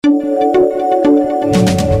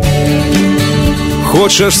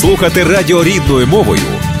Хочеш слухати радіо рідною мовою?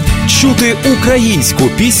 Чути українську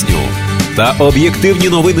пісню та об'єктивні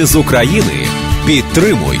новини з України?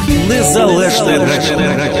 Підтримуй Незалежне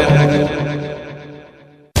Радіо.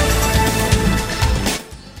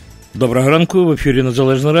 Доброго ранку, в ефірі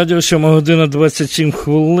Незалежне Радіо, 7 година 27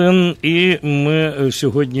 хвилин, і ми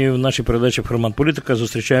сьогодні в нашій передачі «Формат політика»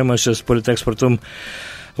 зустрічаємося з політекспертом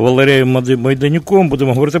Валерієм Майданюком,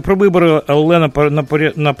 будемо говорити про вибори, але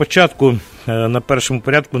на початку, на першому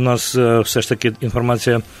порядку у нас все ж таки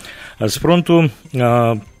інформація з фронту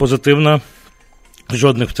позитивна,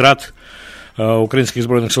 жодних втрат українських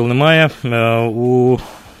збройних сил немає, у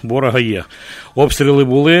ворога є. Обстріли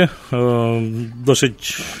були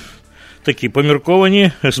досить такі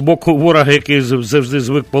помірковані з боку ворога, який завжди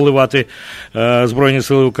звик поливати Збройні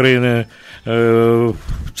Сили України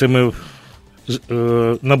цими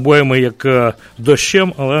набоями, як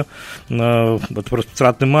дощем, але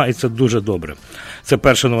втрат нема, і це дуже добре. Це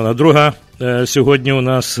перша новина. Друга, сьогодні у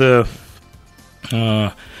нас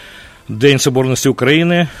День Соборності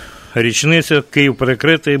України, річниця, Київ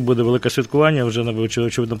перекритий, буде велике святкування, вже,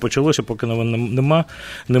 очевидно, почалося, поки новин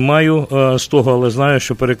не маю з того, але знаю,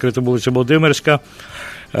 що перекрита вулиця Володимирська.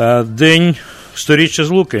 День сторіччя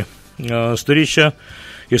Злуки, сторіччя,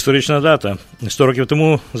 історична дата. 100 років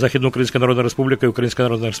тому Західноукраїнська Народна Республіка і Українська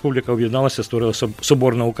Народна Республіка об'єдналися, створила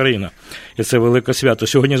Соборна Україна. І це велике свято.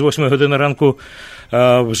 Сьогодні з 8 години ранку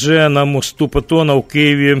вже на мосту Патона у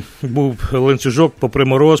Києві був ланцюжок, попри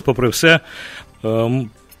мороз, попри все.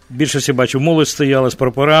 Більшості бачив, молодь стояла з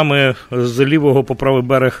прапорами з лівого по правий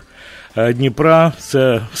берег Дніпра.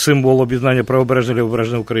 Це символ об'єднання правобережної і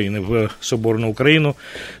лівобережної України в Соборну Україну.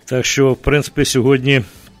 Так що, в принципі, сьогодні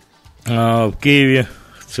в Києві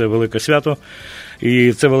це велике свято.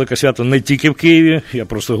 І це велике свято не тільки в Києві. Я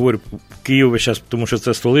просто говорю Київ весь час, тому що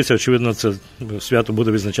це столиця. Очевидно, це свято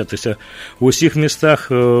буде відзначатися в усіх містах,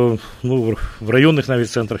 ну, в районних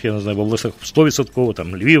навіть центрах, я не знаю, в областях 100%,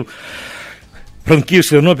 там Львів, Франківськ,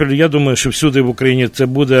 Тернопіль. Я думаю, що всюди в Україні це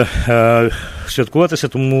буде святкуватися,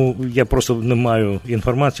 тому я просто не маю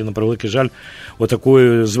інформації, на превеликий жаль,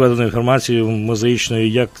 отакої зведеної інформації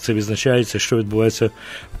мозаїчної, як це відзначається, що відбувається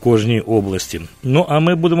в кожній області. Ну, а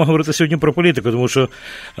ми будемо говорити сьогодні про політику, тому що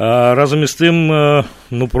разом із тим,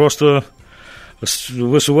 ну, просто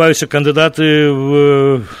висуваються кандидати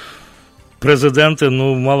в президенти,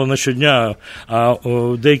 ну, мало на щодня, а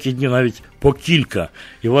в деякі дні навіть по кілька.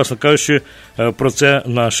 І, власне кажучи, про це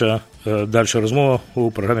наша дальша розмова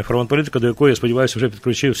у програмі «Формат політика», до якої, я сподіваюся, вже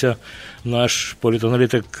підключився наш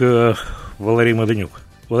політаналітик Валерій Майданюк.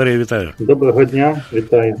 Валерій, вітаю. Доброго дня,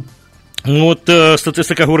 вітаю. Ну, от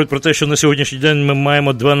статистика говорить про те, що на сьогоднішній день ми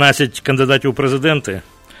маємо 12 кандидатів у президенти.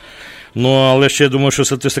 Ну, але ще я думаю, що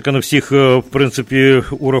статистика не всіх, в принципі,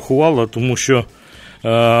 урахувала, тому що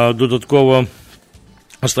додатково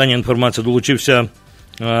остання інформація, долучився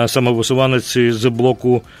самовисуванець з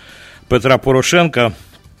блоку Петра Порошенка.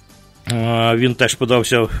 Він теж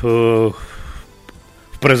подався в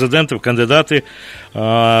президенти, в кандидати.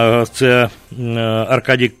 Це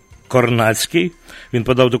Аркадій Корнацький. Він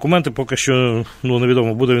подав документи, поки що, ну,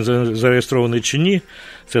 невідомо, буде він зареєстрований чи ні.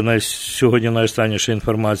 Це сьогодні найостанніша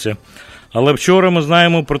інформація. Але вчора ми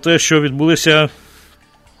знаємо про те, що відбулися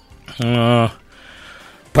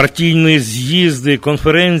партійні з'їзди,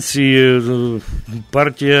 конференції.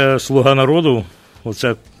 Партія «Слуга народу»,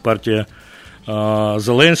 оця партія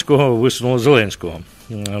Зеленського, висунула Зеленського.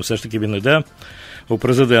 Все ж таки він йде у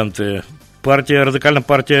президенти. Радикальна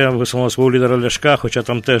партія висунула свого лідера Ляшка, хоча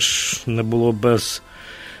там теж не було без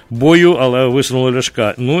бою, але висунула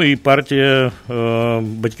Ляшка. Ну і партія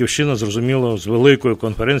 «Батьківщина», зрозуміло, з великою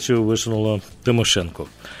конференцією висунула Тимошенко.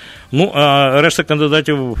 Ну, а решта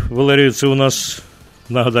кандидатів, Валерію, це у нас,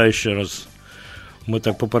 нагадаю ще раз, ми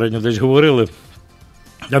так попередньо десь говорили,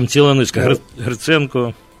 там ціла низка,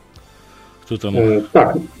 Гриценко, хто там?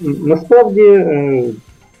 Так, насправді,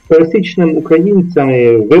 пересічним українцям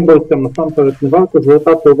і виборцям насамперед не варто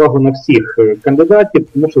звертати увагу на всіх кандидатів,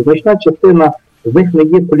 тому що значна частина з них не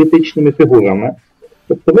є політичними фігурами.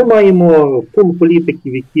 Тобто ми маємо пул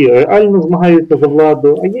політиків, які реально змагаються за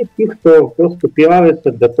владу, а є ті, хто просто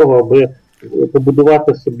піариться для того, аби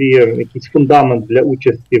побудувати собі якийсь фундамент для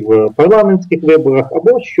участі в парламентських виборах,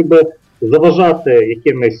 або щоб заважати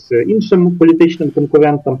якимось іншим політичним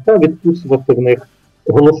конкурентам та відкусувати в них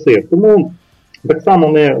голоси. Тому так само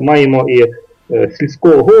ми маємо і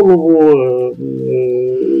сільського голову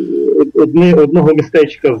одного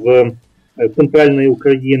містечка з центральної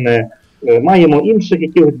України, маємо інших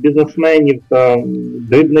якихось бізнесменів та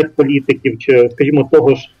дрібних політиків, чи, скажімо,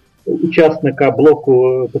 того ж учасника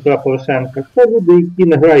блоку Петра Порошенка, це люди, які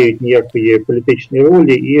не грають ніякої політичної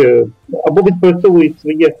ролі і або відпрацьовують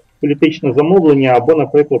своє політичне замовлення, або,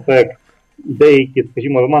 наприклад, як деякі,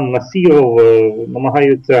 скажімо, Роман Насіров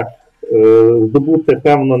намагаються здобути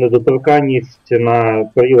певну недоторканність на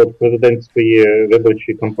період президентської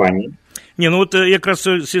виборчої кампанії. Ні, ну от якраз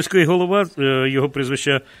сільський голова, його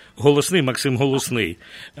прізвище Голосний, Максим Голосний.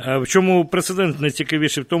 В чому прецедент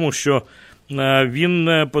найцікавіший в тому, що він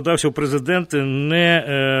подався в президенти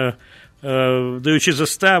не даючи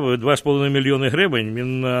застави 2,5 мільйони гривень,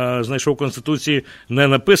 він знайшов в Конституції, не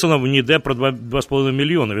написано ніде про 2,5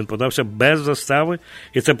 мільйони. Він подався без застави,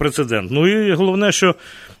 і це прецедент. Ну і головне, що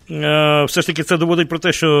все ж таки це доводить про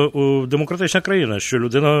те, що демократична країна, що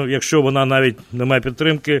людина, якщо вона навіть не має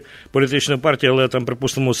підтримки політичної партії, але там,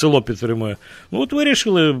 припустимо, село підтримує, ну от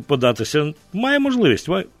вирішили податися, має можливість,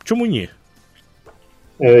 чому ні?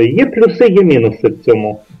 Є плюси, є мінуси в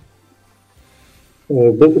цьому.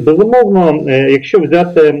 Безумовно, якщо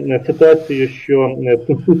взяти ситуацію, що в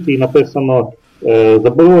Конституції написано,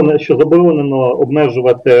 що заборонено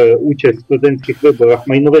обмежувати участь в президентських виборах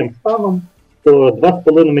майновим станом, то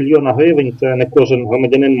 2,5 мільйона гривень це не кожен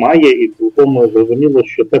громадянин має, і тому зрозуміло,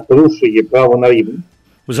 що це порушує право на рівність.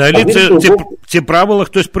 Взагалі, ці правила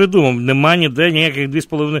хтось придумав. Нема ніде ніяких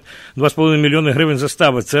 2,5 мільйони гривень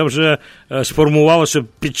застави. Це вже сформувалося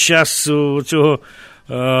під час цього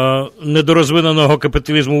недорозвиненого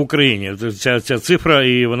капіталізму в Україні. Ця цифра,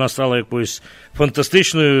 і вона стала якоюсь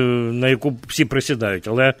фантастичною, на яку всі присідають.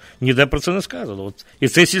 Але ніде про це не сказано. От. І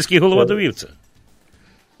цей сільський голова довів це.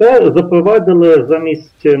 Це запровадили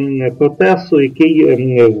замість процесу, який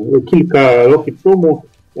кілька років тому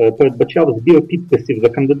передбачав збір підписів за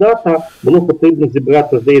кандидата. Було потрібно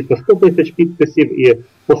зібрати, здається, 100 тисяч підписів, і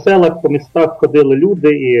по селах, по містах ходили люди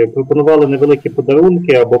і пропонували невеликі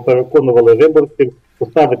подарунки або переконували виборців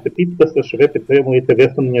поставити підписи, що ви підтримуєте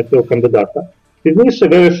висунення цього кандидата. Пізніше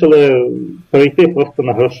вирішили перейти просто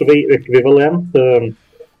на грошовий еквівалент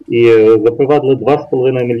і запровадили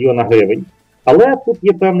 2,5 мільйона гривень. Але тут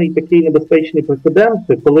є певний такий небезпечний прецедент,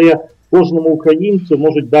 коли кожному українцю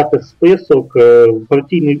можуть дати список,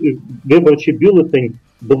 партійний виборчий бюлетень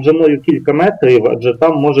довжиною кілька метрів, адже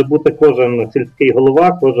там може бути кожен сільський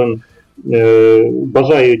голова, кожен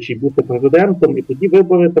бажаючий бути президентом, і тоді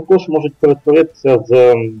вибори також можуть перетворитися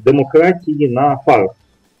з демократії на фарс.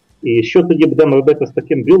 І що тоді будемо робити з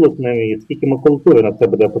таким бюлетнем, і скільки макулатури на це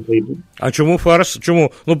буде потрібно? А чому фарс?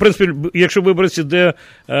 Чому? Ну, в принципі, якщо виборець іде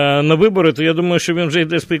на вибори, то я думаю, що він вже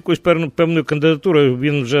йде з якоюсь певною кандидатурою,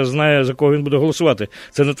 він вже знає, за кого він буде голосувати.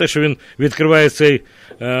 Це не те, що він відкриває цей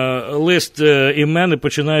лист імен і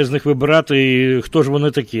починає з них вибирати, і хто ж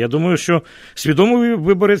вони такі. Я думаю, що свідомий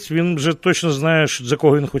виборець, він вже точно знає, за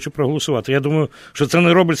кого він хоче проголосувати. Я думаю, що це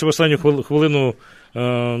не робиться в останню хвилину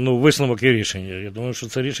висновок і рішення. Я думаю, що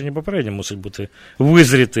це рішення попередньо мусить бути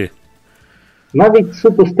визріти. Навіть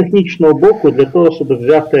суто з технічного боку, для того, щоб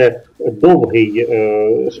взяти довгий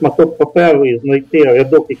шматок паперу і знайти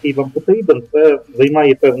рядок, який вам потрібен, це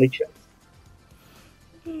займає певний час.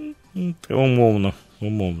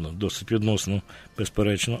 Умовно, досить відносно,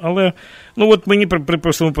 безперечно. Але, от мені,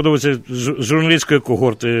 припустимо, подобається з журналістської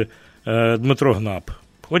когорти Дмитро Гнап.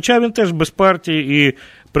 Хоча він теж без партії, і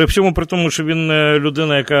при всьому при тому, що він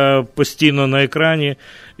людина, яка постійно на екрані,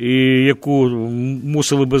 і яку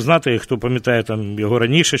мусили би знати, хто пам'ятає, там його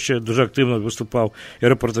раніше ще дуже активно виступав і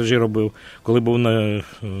репортажі робив, коли був на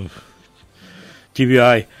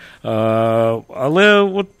TVI. Але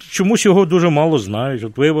от чомусь його дуже мало знають.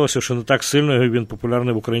 От виявилося, що не так сильно він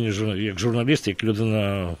популярний в Україні як журналіст, як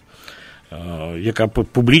людина, яка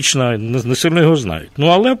публічна, не сильно його знають.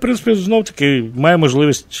 Але, в принципі, знов-таки має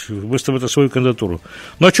можливість виставити свою кандидатуру.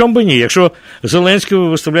 А чому би ні? Якщо Зеленський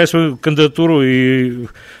виставляє свою кандидатуру і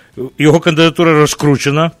його кандидатура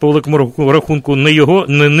розкручена, по великому рахунку,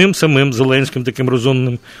 не ним самим Зеленським таким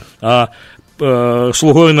розумним, а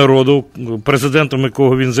слугою народу, президентом,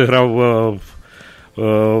 якого він зіграв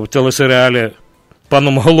в телесеріалі,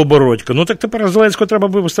 паном Голобородько. Так тепер Зеленського треба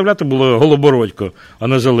би виставляти було Голобородько, а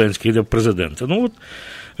не Зеленський йде в президенти.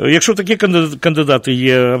 Якщо такі кандидати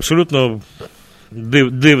є абсолютно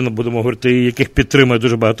дивно, будемо говорити, яких підтримує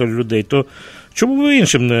дуже багато людей, то чому б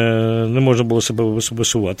іншим не можна було себе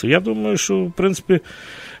висувати? Я думаю, що, в принципі,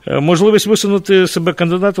 можливість висунути себе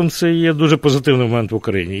кандидатом – це є дуже позитивний момент в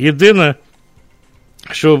Україні. Єдине,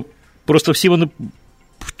 що просто всі вони,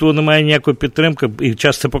 хто не має ніякої підтримки, і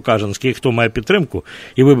час це покаже, наскільки хто має підтримку,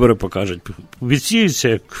 і вибори покажуть, відсіються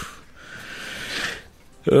як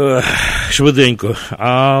швиденько.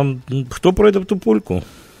 А хто пройде в ту пульку?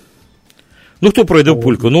 Хто пройде в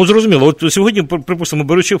пульку? Зрозуміло. От сьогодні, припустимо,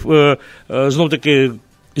 беручи знов-таки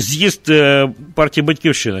з'їзд партії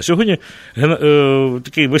 «Батьківщина». Сьогодні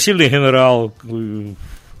такий весільний генерал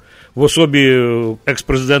в особі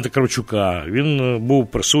екс-президента Кравчука. Він був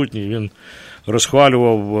присутній, він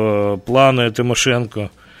розхвалював плани Тимошенко.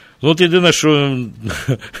 Ну, от єдине, що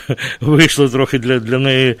вийшло трохи для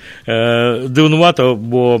неї дивнувато,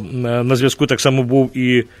 бо на зв'язку так само був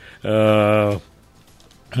і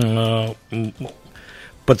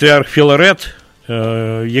патріарх Філарет,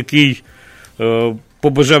 який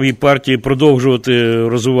побажав їй партії продовжувати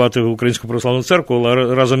розвивати Українську православну церкву,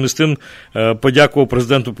 але разом із тим подякував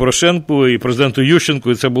президенту Порошенку і президенту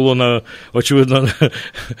Ющенку, і це було, очевидно,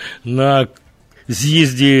 на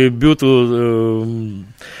з'їзді БЮТу,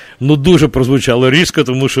 дуже прозвучало різко,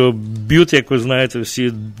 тому що БЮТ, як ви знаєте,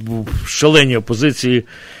 всі був в шаленій опозиції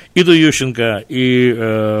і до Ющенка, і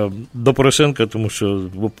до Порошенка, тому що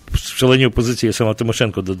в шаленій опозиції сама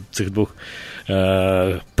Тимошенко до цих двох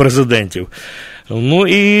президентів. Ну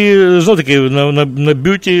і, знов-таки, на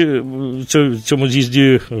БЮТі, цьому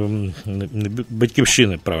з'їзді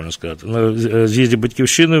Батьківщини, правильно сказати, на з'їзді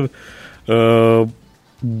Батьківщини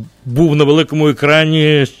був на великому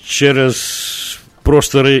екрані через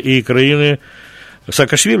простори і країни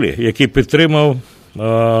Саакашвілі, який підтримав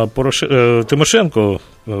Тимошенко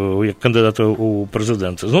як кандидата у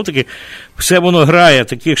президенти. Знов-таки, все воно грає,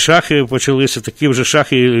 такі шахи почалися, такі вже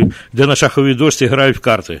шахи, де на шаховій дошці грають в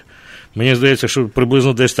карти. Мені здається, що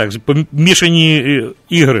приблизно десь так. Помішані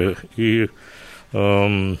ігри. І,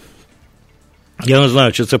 я не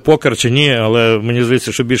знаю, чи це покер, чи ні, але мені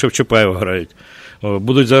здається, що більше в Чапаєва грають.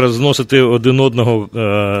 Будуть зараз зносити один одного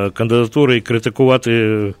кандидатури і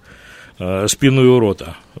критикувати спіною у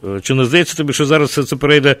рота. Чи не здається тобі, що зараз це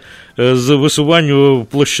перейде з висування в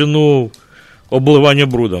площину обливання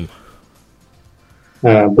брудом?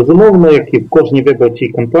 Безумовно, як і в кожній виборчій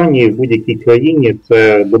кампанії в будь-якій країні,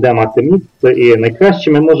 це буде мати місце, і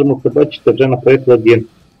найкраще ми можемо побачити вже на прикладі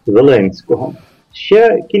Зеленського.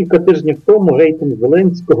 Ще кілька тижнів тому рейтинг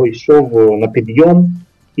Зеленського йшов на підйом,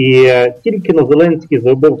 і тільки Зеленський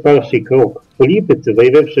зробив перший крок в політиці,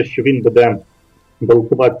 заявивши, що він буде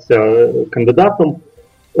балотуватися кандидатом,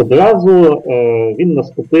 одразу він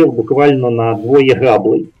наступив буквально на двоє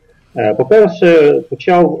граблей. По-перше,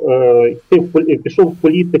 пішов в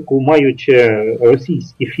політику, маючи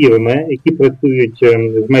російські фірми, які працюють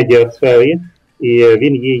в медіасфері, і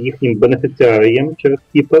він є їхнім бенефіціарієм через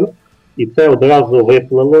Кіпр, і це одразу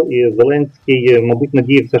виплило, і Зеленський, мабуть,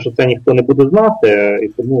 надіявся, що це ніхто не буде знати, і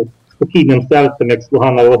тому спокійним серцем, як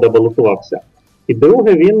слуга народу, балотувався. І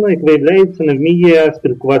друге, він, як виявляється, не вміє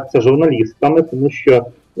спілкуватися з журналістами, тому що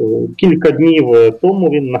кілька днів тому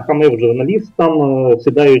він нахамив журналістам,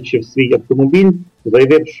 сідаючи в свій автомобіль,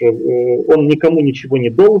 заявив, що він нікому нічого не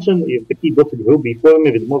должен, і в такій досить грубій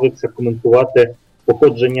формі відмовився коментувати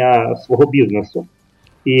походження свого бізнесу.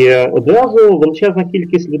 І одразу величезна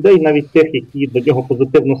кількість людей, навіть тих, які до нього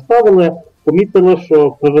позитивно ставили, помітили,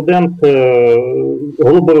 що президент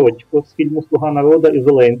Голобородько з фільму «Слуга народу» і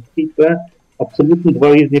Зеленський – це абсолютно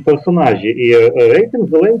два різні персонажі. І рейтинг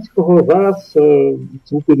Зеленського зараз,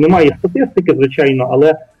 немає статистики, звичайно,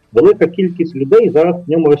 але велика кількість людей зараз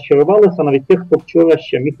в ньому розчарувалися, навіть тих, хто вчора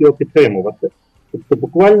ще міг його підтримувати. Тобто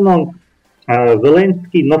буквально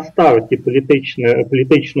Зеленський на старті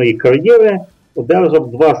політичної кар'єри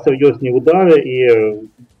одержав два серйозні удари і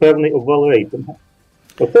певний обвал рейтингу.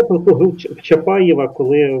 Оце про ту гру в Чапаєва,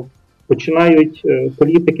 коли починають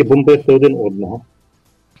політики бомбити один одного.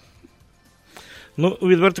 Ну,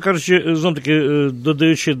 відверто кажучи, знов-таки,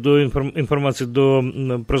 додаючи до інформації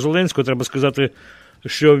про Зеленського, треба сказати,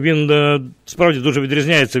 що він справді дуже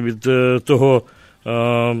відрізняється від того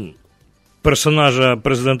персонажа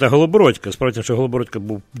президента Голобородька. Справді, що Голобородько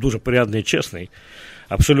був дуже порядний і чесний.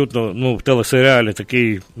 Абсолютно, в телесеріалі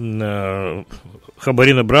такий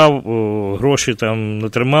хабарі не брав, гроші там не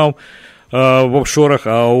тримав в офшорах,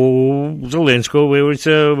 а у Зеленського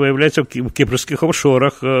виявляється в кіпрських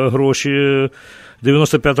офшорах гроші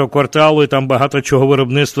 95-го кварталу, і там багато чого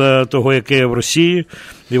виробництва того, яке є в Росії,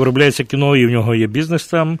 і виробляється кіно, і в нього є бізнес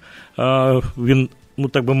там, він,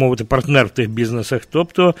 так би мовити, партнер в тих бізнесах,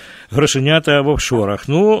 тобто грошенята в офшорах.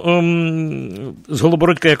 З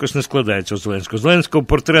Голобородька якось не складається у Зеленського. Зеленського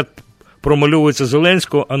портрет промальовується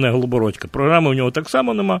Зеленського, а не Голобородька. Програми в нього так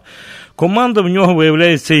само нема. Команда в нього,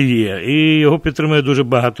 виявляється, є. І його підтримує дуже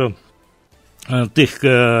багато тих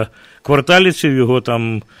кварталівців, його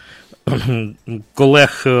там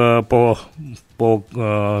колег по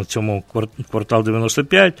цьому квартал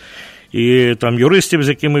 95, і там юристів, з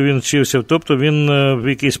якими він вчився. Тобто він в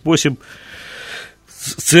якийсь спосіб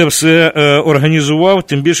це все організував,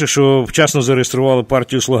 тим більше, що вчасно зареєстрували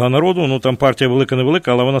партію «Слуга народу». Ну, там партія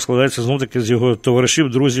велика-невелика, але вона складається, знов-таки, з його товаришів,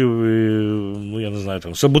 друзів, і, ну, я не знаю,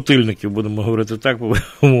 там, собутильників, будемо говорити так,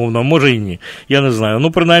 умовно, а може і ні, я не знаю.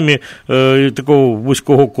 Ну, принаймні, такого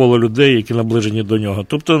вузького кола людей, які наближені до нього.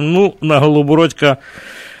 Тобто, ну, на Голобородька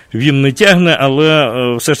він не тягне, але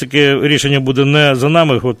все ж таки рішення буде не за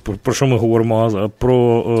нами, от про що ми говоримо, а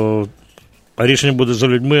про... А рішення буде за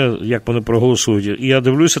людьми, як вони проголосують. І я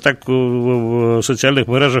дивлюся так в соціальних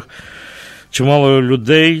мережах, чимало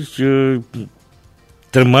людей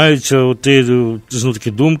тримаються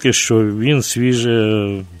такі думки, що він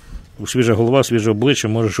свіжа голова, свіже обличчя,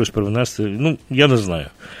 може щось привнести. Ну, я не знаю.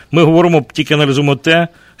 Ми говоримо, тільки аналізуємо те,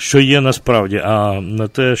 що є насправді, а не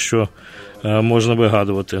те, що можна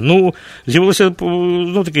вигадувати. Ну, з'явилася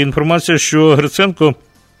така інформація, що Гриценко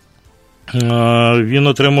він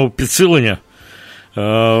отримав підсилення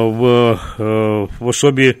в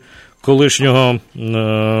особі колишнього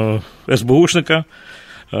СБУшника.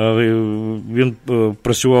 Він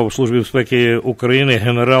працював у Службі безпеки України,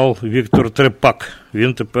 генерал Віктор Трепак.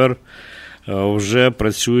 Він тепер вже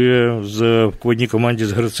працює в одній команді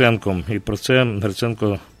з Гриценком. І про це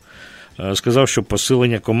Гриценко сказав, що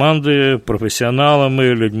посилення команди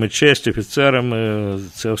професіоналами, людьми честі, офіцерами,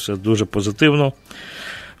 це все дуже позитивно.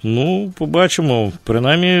 Ну, побачимо.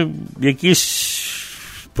 Принаймні,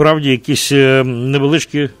 якісь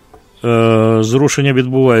невеличкі зрушення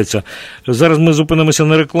відбуваються. Зараз ми зупинимося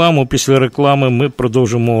на рекламу. Після реклами ми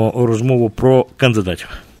продовжимо розмову про кандидатів.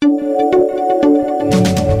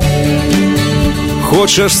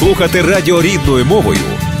 Хочеш слухати радіо рідною мовою?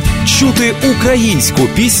 Чути українську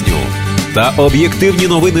пісню та об'єктивні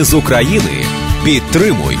новини з України?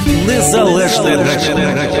 Підтримуй Незалежне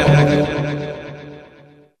радіо.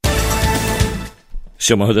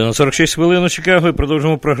 7:46 Чикаго, і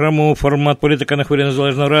продовжуємо програму «Формат політика» на хвилі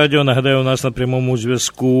Незалежного радіо. Нагадаю, у нас на прямому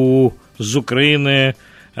зв'язку з України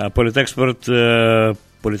політексперт,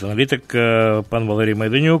 політаналітик, пан Валерій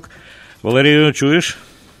Майданюк. Валерію, чуєш?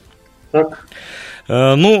 Так.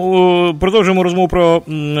 Ну, продовжуємо розмову про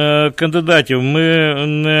кандидатів. Ми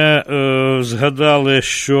не згадали,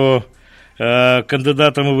 що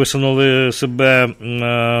кандидатами висунули себе,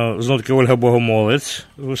 знов-таки, Ольга Богомолець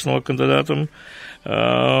висунула кандидатом.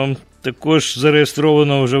 Також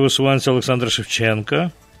зареєстровано вже висуванця Олександра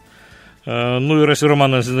Шевченка. Ну, і раз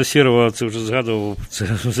Романа Насірова, це вже згадував, це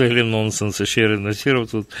взагалі нонсенс, ще раз Насіров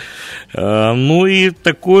тут. Ну, і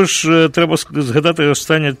також треба згадати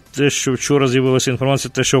останнє те, що вчора з'явилася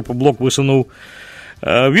інформація, те, що Опоблок висунув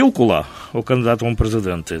Вілкула у кандидатом у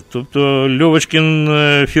президенти. Тобто Льовочкін,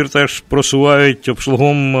 Фірташ просувають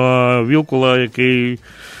обшлагом Вілкула, який,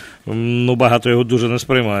 ну, багато його дуже не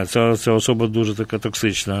сприймає. Ця особа дуже така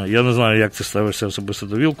токсична. Я не знаю, як ти ставишся особисто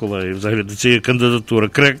до Вілкула і взагалі до цієї кандидатури,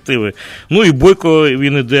 креативи. Ну і Бойко,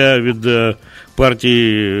 він іде від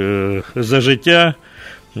партії «За життя»,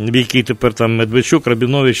 в якій тепер там Медведчук,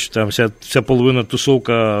 Рабінович, там вся половина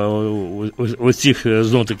тусовка оцих,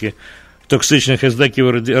 знов-таки, токсичних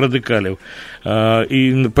ездеків і радикалів.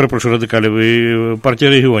 Перепрошую, радикалів і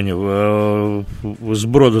партії регіонів.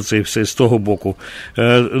 Зброду цей все з того боку.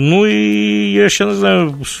 Ну і я ще не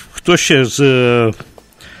знаю, хто ще з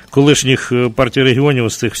колишніх партій регіонів,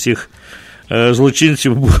 з тих всіх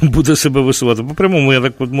злочинців буде себе висувати. По-прямому я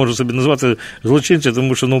так можу собі назвати злочинці,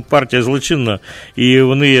 тому що, ну, партія злочинна, і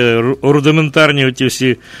вони є рудиментарні, оті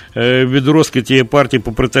всі відростки тієї партії,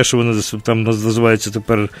 попри те, що вони там називаються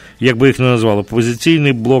тепер, як би їх не назвали,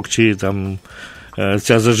 опозиційний блок, чи там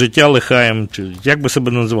ця «За життя» лихаєм, чи як би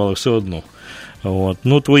себе не називали, все одно. От.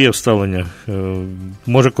 Ну, твоє вставлення.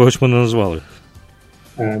 Може, когось ми не назвали.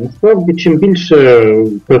 Насправді, чим більше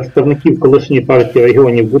представників колишньої партії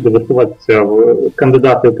регіонів буде висуватися в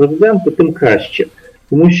кандидати в президенти, тим краще.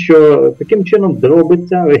 Тому що таким чином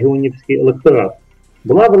дробиться регіонівський електорат.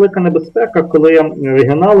 Була велика небезпека, коли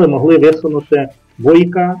регіонали могли висунути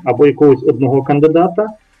Бойка або якогось одного кандидата,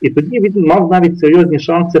 і тоді він мав навіть серйозні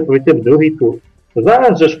шанси пройти в другий тур.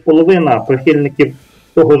 Зараз же ж половина прихильників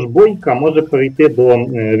того ж Бойка може перейти до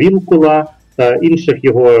Вілкула та інших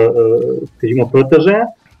його, скажімо, протеже.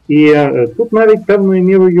 І тут навіть певною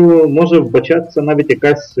мірою може вбачатися навіть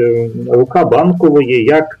якась рука Банкової,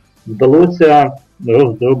 як вдалося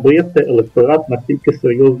роздробити електорат настільки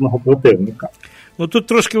серйозного противника. Ну, тут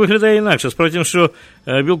трошки виглядає інакше. Справді тим, що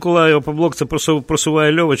Вілкула і Опоблок це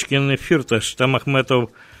просуває Льовочкін і Фірташ, там Ахметов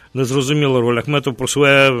незрозуміла роль. Ахметов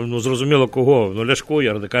просуває, ну, зрозуміло кого. Ну, Ляшко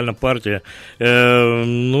є, радикальна партія.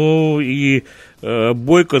 Ну, і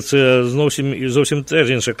Бойко це зовсім теж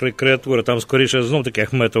інша креатура. Там, скоріше, знов-таки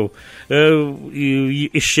Ахметов.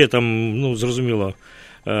 І ще там, ну, зрозуміло,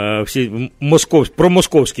 всі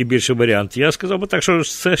промосковський більше варіант. Я сказав би так, що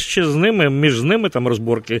це ще з ними, між ними там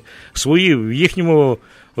розборки свої в їхньому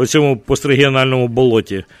оцьому пострегіональному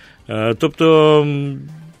болоті. Тобто,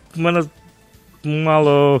 в мене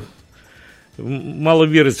мало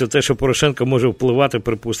віриться в те, що Порошенко може впливати,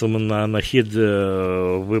 припустимо, на хід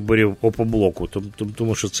виборів Опоблоку,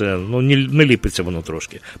 тому що це не ліпиться воно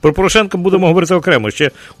трошки. Про Порошенка будемо говорити окремо,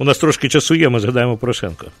 ще у нас трошки часу є, ми згадаємо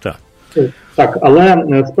Порошенка. Так, але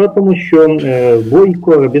справа в тому, що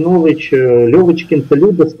Бойко, Рабінович, Льовочкін – це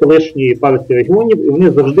люди з колишньої партії регіонів, і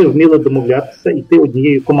вони завжди вміли домовлятися, йти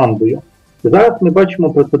однією командою. І зараз ми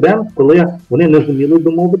бачимо прецедент, коли вони не зуміли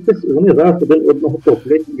домовитись, і вони зараз один одного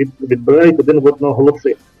топлять, відбирають один в одного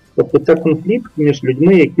голоси. Тобто це конфлікт між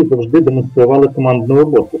людьми, які завжди демонстрували командну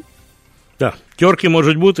роботу. Так, тьорки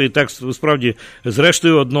можуть бути, і так справді,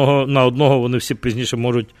 зрештою, на одного вони всі пізніше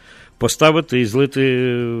можуть поставити і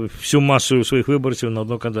злити всю масу своїх виборців на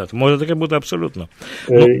одного кандидата. Може таке бути абсолютно.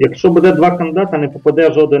 Якщо буде два кандидата, не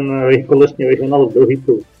попаде жоден колишній регіонал в другий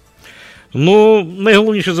тур.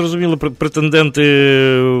 Найголовніше, зрозуміло, претенденти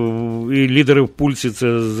і лідери в пульсі,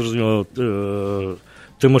 це, зрозуміло,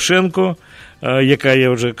 Тимошенко, яка є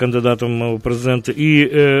вже кандидатом у президенти,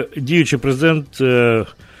 і діючий президент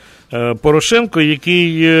Порошенко,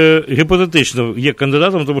 який гіпотетично є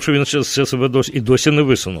кандидатом, тому що він ще себе досі не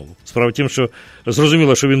висунув. Справа в тім, що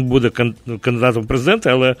зрозуміло, що він буде кандидатом в президенти,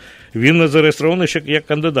 але він не зареєстрований ще як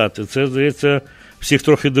кандидат. І це, здається, всіх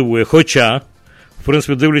трохи дивує. Хоча, в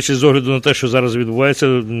принципі, дивлячись з огляду на те, що зараз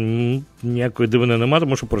відбувається, ніякої дивини немає,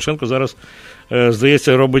 тому що Порошенко зараз,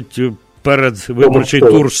 здається, робить передвиборчий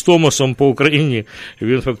тур з Томосом по Україні.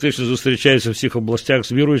 Він фактично зустрічається в всіх областях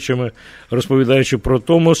з віруючими, розповідаючи про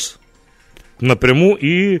Томос напряму,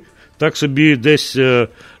 і так собі десь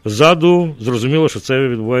ззаду зрозуміло, що це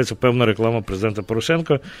відбувається певна реклама президента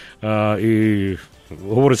Порошенка, і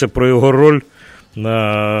говориться про його роль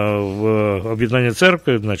в об'єднанні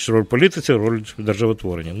церкви, значить, роль політиці, роль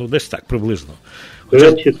державотворення. Десь так, приблизно. До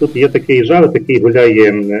речі, тут є такий жарт, який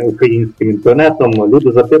гуляє українським інтернетом.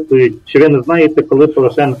 Люди запитують, чи ви не знаєте, коли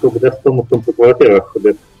Порошенко буде з Томосом по квартирах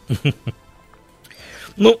ходити?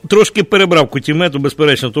 Трошки перебрав кутімету,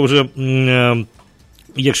 безперечно. То вже,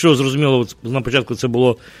 якщо зрозуміло, на початку це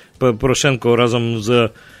було Порошенко разом з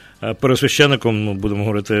пересвященником, будемо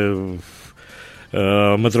говорити,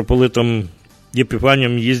 митрополитом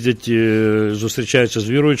Єпіфанієм їздять, зустрічаються з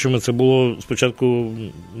віруючими. Це було спочатку,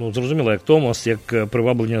 зрозуміло, як Томос, як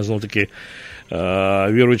приваблення, знову-таки,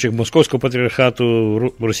 віруючих Московського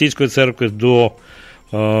патріархату, Російської церкви до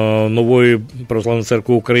нової православної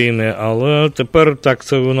церкви України. Але тепер так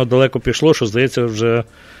це воно далеко пішло, що, здається, вже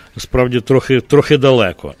справді трохи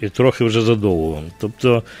далеко і трохи вже задовго.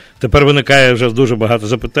 Тобто тепер виникає вже дуже багато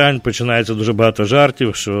запитань, починається дуже багато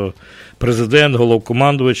жартів, що президент,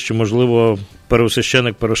 головкомандувач, чи, можливо,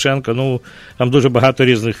 первосвященик Порошенко, там дуже багато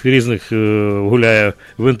різних гуляє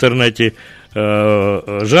в інтернеті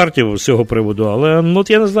жартів з цього приводу, але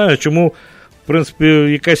я не знаю, чому, в принципі,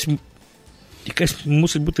 якась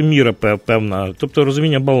мусить бути міра певна, тобто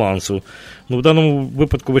розуміння балансу. В даному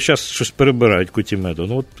випадку весь час щось перебирають кутімеду.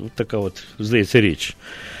 От така здається, річ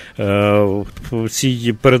в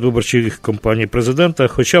цій передвиборчій кампанії президента.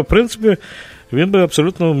 Хоча, в принципі, він би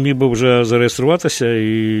абсолютно міг би вже зареєструватися,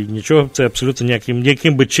 і нічого це абсолютно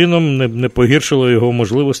ніяким би чином не погіршило його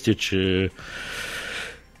можливості чи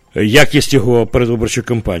якість його передвиборчої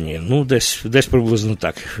кампанії. Десь приблизно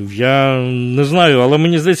так. Я не знаю, але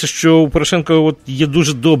мені здається, що у Порошенка є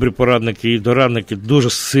дуже добрі порадники і дорадники, дуже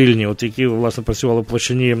сильні, які, власне, працювали в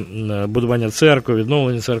площині будування церкви,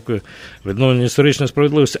 відновлення історичної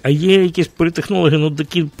справедливості. А є якісь політтехнологи,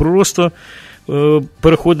 такі просто,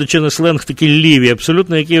 переходячи на сленг, такі ліві,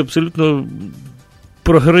 які абсолютно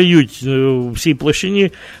програють в цій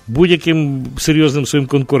площині будь-яким серйозним своїм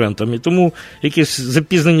конкурентам. І тому якісь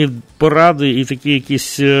запізнені поради і такі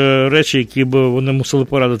якісь речі, які б вони мусили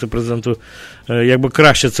порадити президенту, як би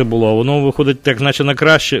краще це було. Воно виходить так, наче на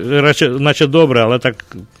краще, наче добре, але так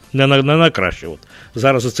не на краще.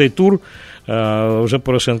 Зараз оцей тур вже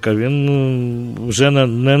Порошенка, він вже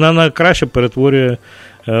не на краще перетворює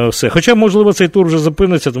все. Хоча, можливо, цей тур вже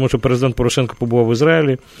зупиниться, тому що президент Порошенко побував в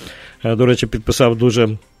Ізраїлі. До речі, підписав дуже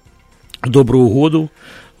добру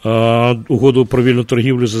угоду про вільну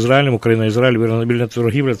торгівлю з Ізраїлем, Україна-Ізраїль, вільна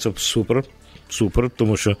торгівля, це супер,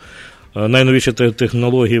 тому що найновіші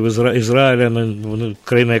технології в Ізраїля,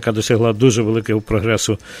 країна, яка досягла дуже великого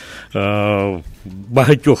прогресу в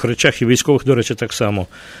багатьох речах, і військових, до речі, так само.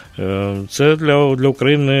 Це для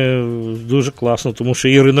України дуже класно, тому що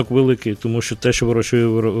і ринок великий, тому що те, що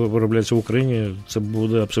виробляється в Україні, це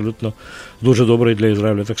буде абсолютно дуже добре і для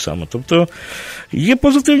Ізраїля так само. Тобто є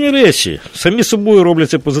позитивні речі, самі собою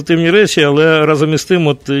робляться позитивні речі, але разом із тим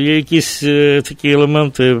от є якісь такі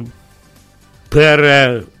елементи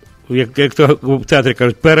як то в театрі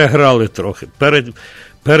кажуть, переграли трохи,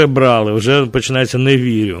 перебрали, вже починається «не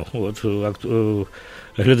вірю». От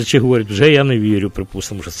глядачі говорять, вже я не вірю,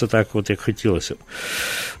 припустимо, що це так, от як хотілося б.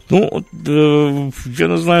 Ну, от, я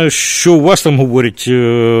не знаю, що у вас там говорять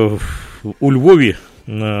у Львові,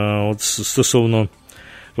 от стосовно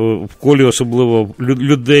в колі особливо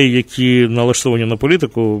людей, які налаштовані на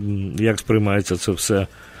політику, як сприймається це все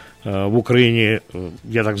в Україні,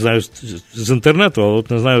 я так знаю з інтернету, але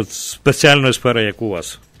от не знаю спеціальної сфери, як у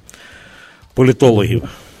вас, політологів.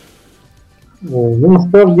 Ну,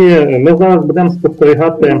 насправді, ми зараз будемо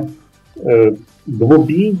спостерігати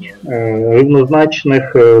двобій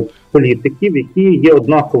рівнозначних політиків, які є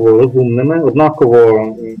однаково розумними, однаково,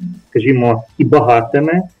 скажімо, і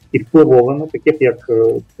багатими, і впливовими, таких як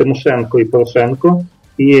Тимошенко і Порошенко.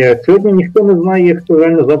 І сьогодні ніхто не знає, хто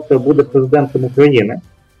реально завтра буде президентом України.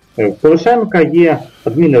 В Порошенка є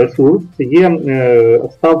адмінресурс, є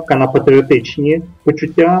ставка на патріотичні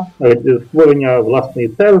почуття, створення власної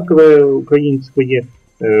церкви української,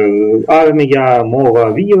 армія,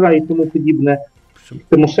 мова, віра і тому подібне.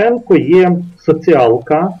 Тимошенко є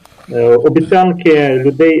соціалка, обіцянки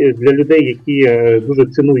для людей, які дуже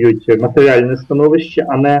цінують матеріальне становище,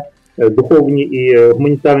 а не духовні і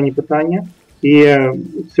гуманітарні питання. І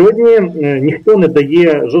сьогодні ніхто не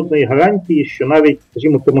дає жодної гарантії, що навіть,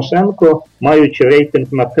 скажімо, Тимошенко, маючи рейтинг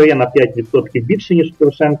на 3-5% більше, ніж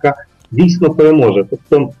Порошенка, дійсно переможе.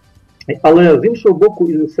 Тобто, але з іншого боку,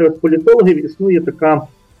 серед політологів існує така,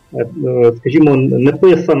 скажімо,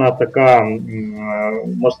 неписана така,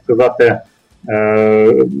 можна сказати,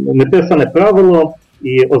 неписане правило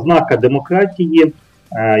і ознака демократії.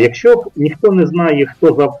 Якщо ніхто не знає,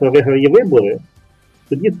 хто завтра виграє вибори,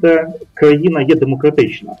 тоді ця країна є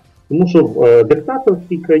демократична. Тому що в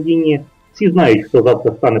диктаторській країні всі знають, хто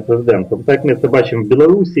завтра стане президентом. Так як ми це бачимо в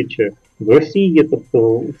Білорусі чи в Росії.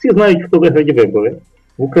 Тобто всі знають, хто виграє вибори.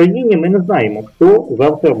 В Україні ми не знаємо, хто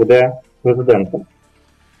завтра буде президентом.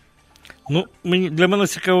 Ну, для мене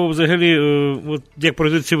цікаво взагалі, от як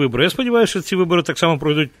пройдуть ці вибори. Я сподіваюся, що ці вибори так само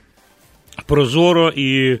пройдуть прозоро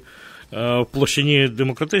і в площині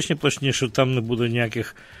демократичній площині, що там не буде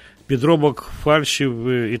ніяких підробок, фальшів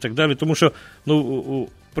і так далі. Тому що,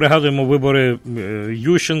 пригадуємо вибори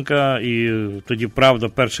Ющенка, і тоді Правда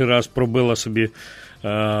перший раз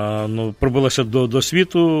пробилася до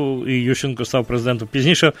світу, і Ющенко став президентом.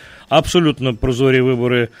 Пізніше абсолютно прозорі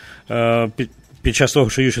вибори під час того,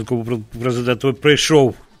 що Ющенко був президентом,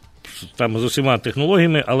 прийшов там з усіма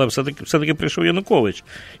технологіями, але все-таки прийшов Янукович.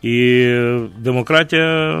 І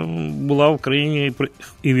демократія була в країні,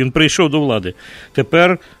 і він прийшов до влади.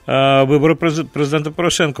 Тепер вибори президента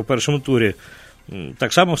Порошенка в першому турі.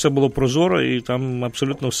 Так само все було прозоро, і там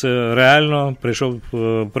абсолютно все реально, прийшов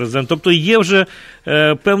президент. Тобто є вже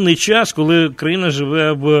певний час, коли країна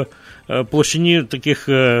живе в площині таких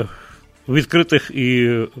відкритих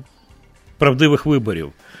і правдивих виборів.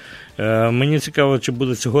 Мені цікаво, чи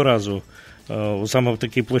буде цього разу саме в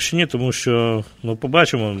такій площині, тому що,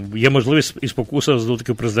 побачимо, є можливість і спокуса з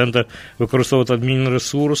дотиків президента використовувати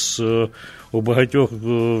адмінресурс, у багатьох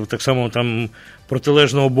так само там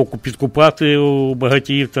протилежного боку підкупати у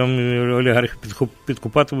багатіїв, там олігархів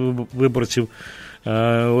підкупати виборців.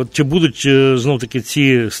 От чи будуть знов-таки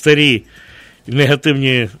ці старі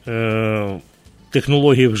негативні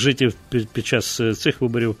технології вжиті під час цих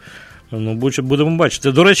виборів? Будемо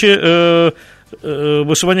бачити. До речі,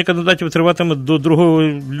 висування кандидатів триватиме до 2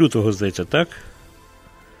 лютого, здається, так?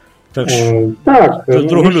 Так,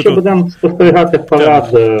 ми ще будемо спостерігати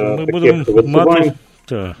парад таких висувань.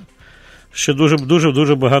 Так. Ще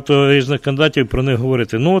дуже багато різних кандидатів, про них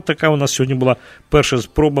говорити. Така у нас сьогодні була перша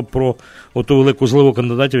спроба про оту велику зливу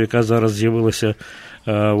кандидатів, яка зараз з'явилася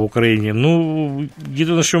в Україні.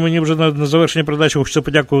 Єдине, що мені вже на завершення передачі хочеться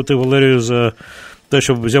подякувати Валерію за те,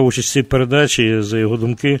 що взяв участь в цій передачі, за його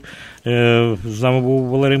думки. З нами був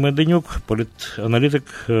Валерій Майданюк, політаналітик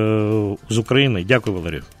з України. Дякую,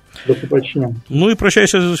 Валерію. До побачення. Ну і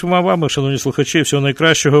прощаюся з усіма вами, шановні слухачі. Всього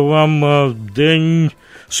найкращого вам в День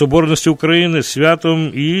Соборності України,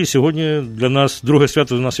 святом. І сьогодні для нас, друге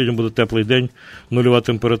свято, у нас сьогодні буде теплий день, нульова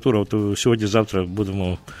температура. От сьогодні-завтра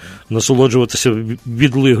будемо насолоджуватися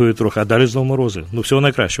відлигою трохи, а далі знову морози. Ну, всього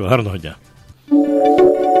найкращого, гарного дня.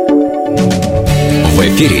 В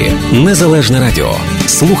ефірі Незалежне Радіо.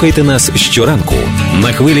 Слухайте нас щоранку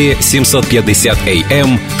на хвилі 750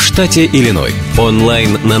 AM в штаті Ілліной.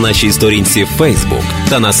 Онлайн на нашій сторінці Facebook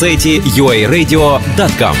та на сайті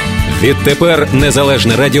uaradio.com. Відтепер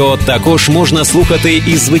Незалежне Радіо також можна слухати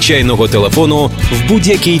із звичайного телефону в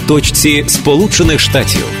будь-якій точці Сполучених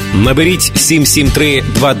Штатів. Наберіть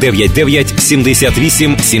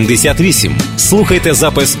 773-299-78-78. Слухайте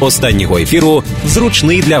запис останнього ефіру в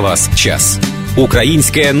зручний для вас час.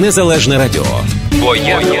 Українське Незалежне Радіо. Бо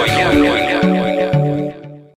я